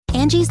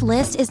Angie's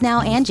List is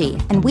now Angie,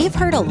 and we've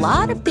heard a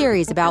lot of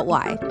theories about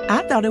why.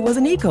 I thought it was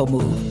an eco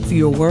move.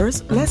 Fewer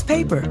words, less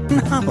paper.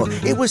 No,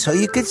 it was so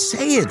you could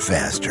say it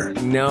faster.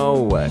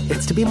 No,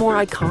 it's to be more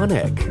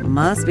iconic.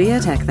 Must be a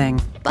tech thing.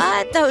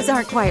 But those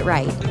aren't quite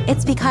right.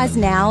 It's because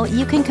now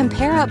you can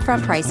compare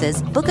upfront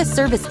prices, book a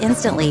service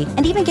instantly,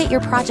 and even get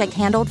your project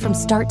handled from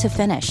start to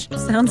finish.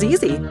 Sounds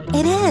easy.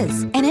 It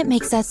is, and it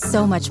makes us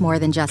so much more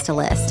than just a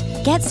list.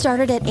 Get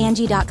started at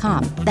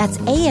Angie.com. That's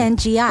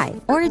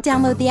ANGI, or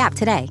download the app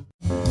today.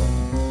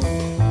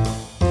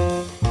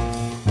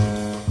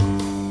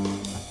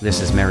 This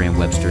is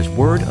Merriam-Webster's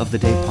Word of the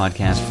Day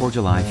podcast for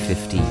July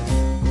 15th.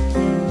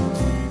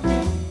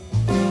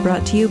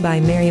 Brought to you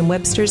by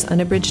Merriam-Webster's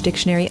Unabridged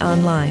Dictionary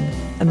Online,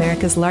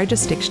 America's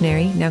largest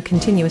dictionary, now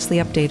continuously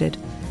updated.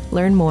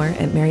 Learn more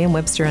at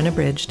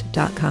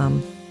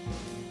merriam-websterunabridged.com.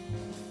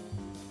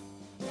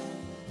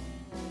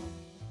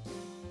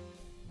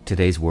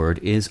 Today's word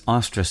is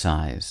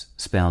ostracize,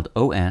 spelled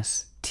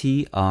O-S-T-R-A-C-I-Z-E.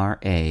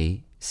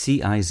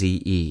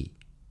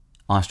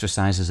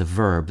 Ostracize is a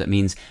verb that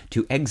means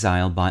to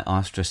exile by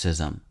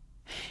ostracism.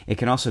 It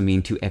can also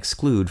mean to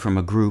exclude from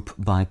a group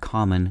by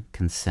common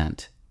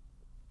consent.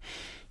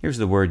 Here's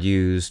the word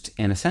used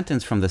in a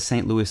sentence from the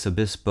San Luis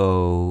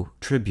Obispo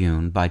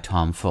Tribune by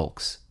Tom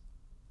Fulks.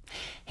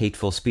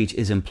 Hateful speech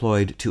is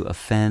employed to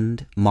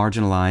offend,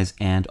 marginalize,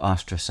 and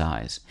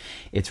ostracize.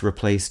 It's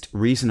replaced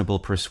reasonable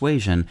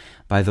persuasion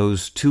by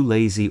those too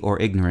lazy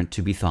or ignorant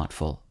to be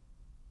thoughtful.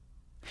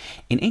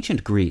 In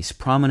ancient Greece,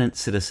 prominent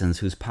citizens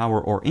whose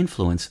power or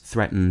influence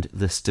threatened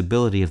the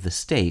stability of the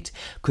state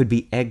could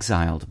be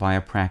exiled by a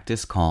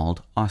practice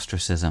called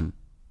ostracism.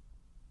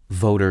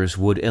 Voters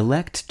would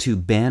elect to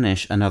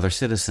banish another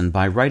citizen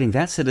by writing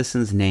that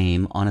citizen's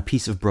name on a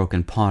piece of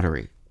broken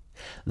pottery.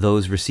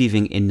 Those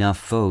receiving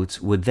enough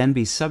votes would then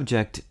be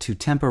subject to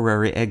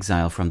temporary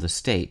exile from the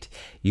state,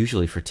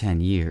 usually for 10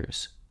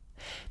 years.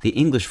 The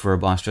English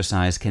verb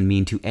ostracize can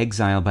mean to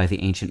exile by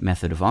the ancient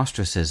method of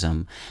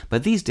ostracism,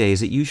 but these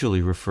days it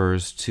usually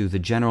refers to the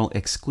general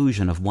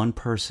exclusion of one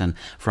person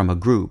from a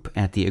group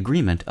at the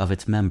agreement of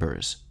its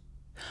members.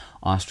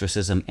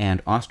 Ostracism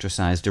and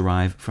ostracize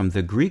derive from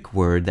the Greek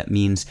word that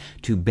means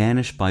to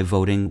banish by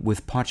voting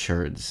with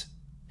potsherds.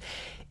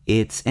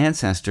 Its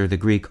ancestor, the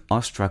Greek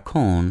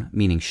ostrakon,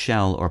 meaning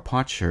shell or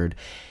potsherd,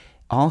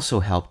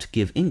 also helped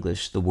give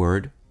English the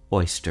word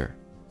oyster.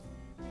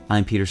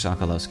 I'm Peter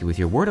Sokolowski with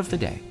your Word of the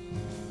Day.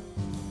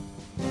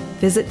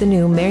 Visit the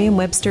new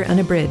Merriam-Webster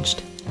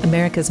Unabridged,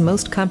 America's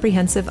most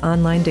comprehensive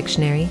online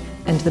dictionary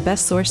and the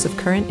best source of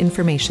current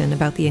information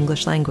about the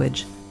English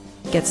language.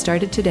 Get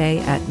started today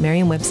at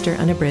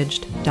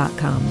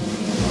merriam-websterunabridged.com.